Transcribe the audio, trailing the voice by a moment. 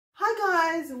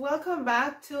guys, welcome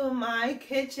back to my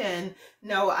kitchen.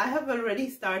 Now I have already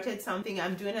started something.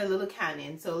 I'm doing a little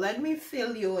canning, so let me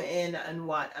fill you in on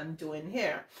what I'm doing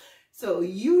here. So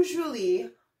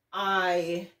usually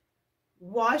I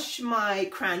wash my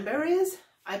cranberries,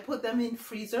 I put them in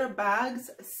freezer bags,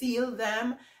 seal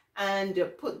them, and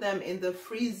put them in the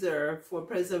freezer for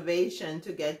preservation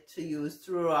to get to use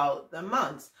throughout the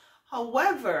months.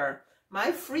 However,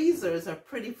 my freezers are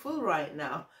pretty full right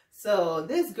now. So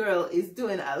this girl is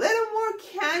doing a little more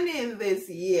canning this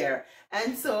year.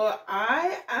 And so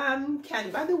I am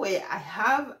canning. By the way, I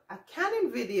have a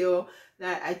canning video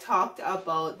that I talked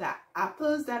about the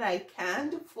apples that I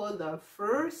canned for the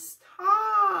first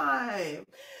time.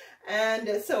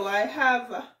 And so I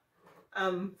have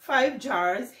 5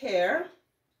 jars here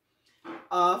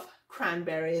of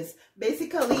cranberries.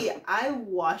 Basically, I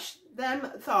washed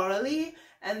them thoroughly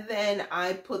and then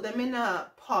I put them in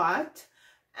a pot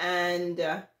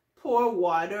and pour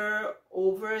water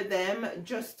over them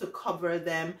just to cover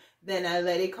them. Then I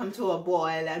let it come to a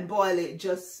boil and boil it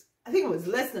just, I think it was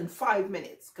less than 5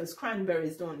 minutes, because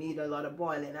cranberries don't need a lot of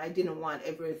boiling. I didn't want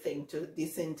everything to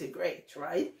disintegrate,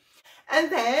 right? And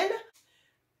then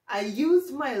I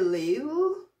used my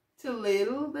ladle to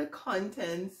ladle the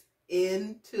contents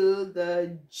into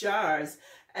the jars.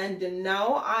 And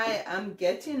now I am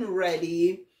getting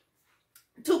ready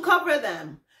to cover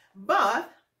them. But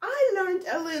I learned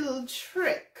a little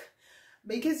trick,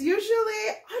 because usually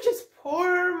I just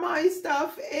pour my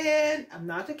stuff in. I'm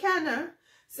not a canner,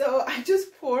 so I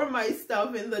just pour my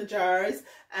stuff in the jars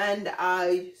and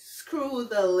I screw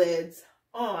the lids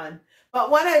on.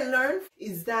 But what I learned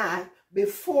is that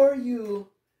before you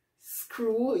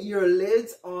screw your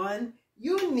lids on,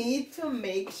 you need to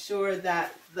make sure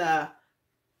that the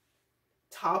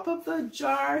top of the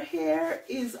jar here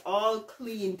is all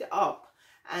cleaned up.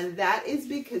 And that is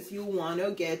because you want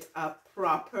to get a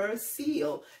proper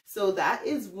seal. So that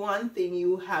is one thing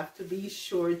you have to be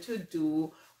sure to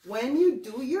do when you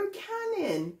do your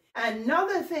canning.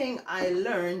 Another thing I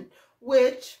learned,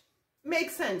 which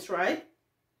makes sense, right,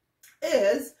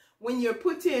 is when you're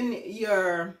putting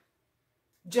your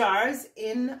jars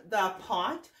in the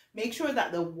pot, make sure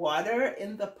that the water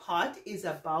in the pot is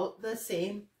about the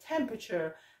same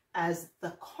temperature as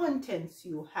the contents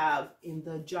you have in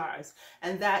the jars,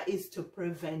 and that is to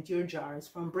prevent your jars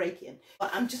from breaking. But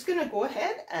I'm just gonna go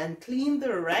ahead and clean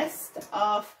the rest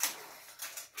of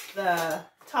the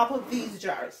top of these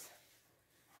jars.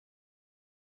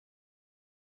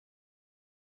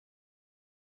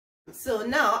 So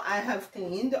now I have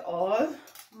cleaned all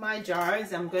my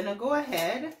jars. I'm gonna go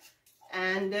ahead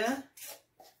and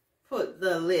put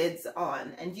the lids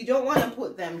on, and you don't want to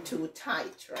put them too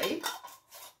tight, right?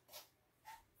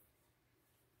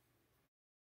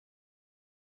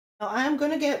 Now I'm going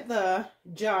to get the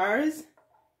jars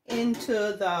into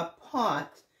the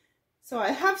pot. So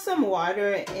I have some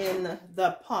water in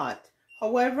the pot.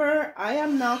 However, I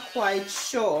am not quite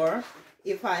sure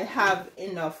if I have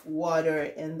enough water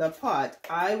in the pot.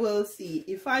 I will see.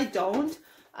 If I don't,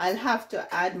 I'll have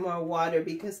to add more water,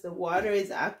 because the water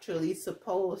is actually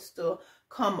supposed to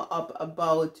come up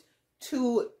about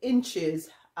 2 inches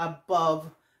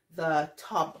above the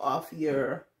top of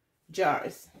your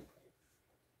jars.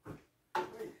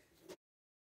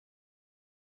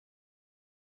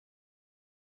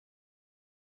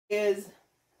 Is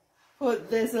put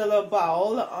this little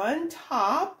bowl on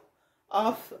top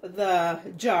of the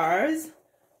jars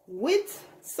with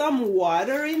some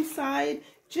water inside,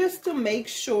 just to make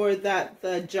sure that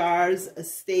the jars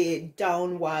stay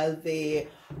down while they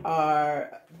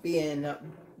are being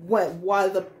while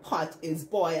the pot is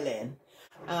boiling.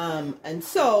 And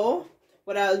so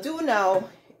what I'll do now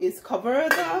is cover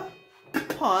the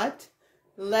pot,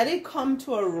 let it come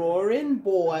to a roaring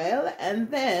boil, and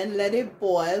then let it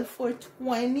boil for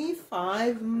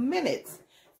 25 minutes.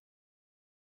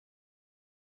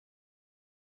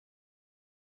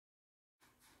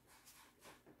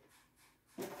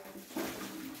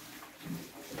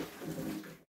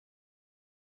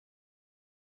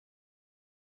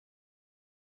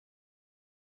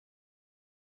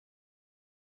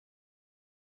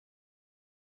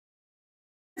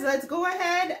 Let's go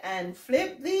ahead and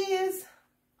flip these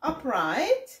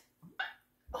upright.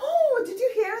 Oh, did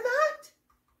you hear that?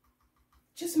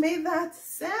 Just made that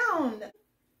sound. There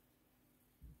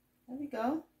we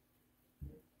go.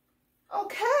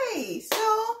 Okay,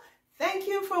 so thank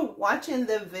you for watching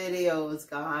the videos,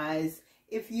 guys.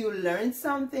 If you learned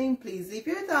something, please leave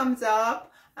your thumbs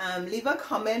up, leave a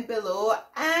comment below,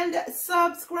 and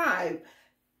subscribe.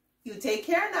 You take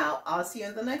care now. I'll see you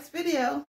in the next video.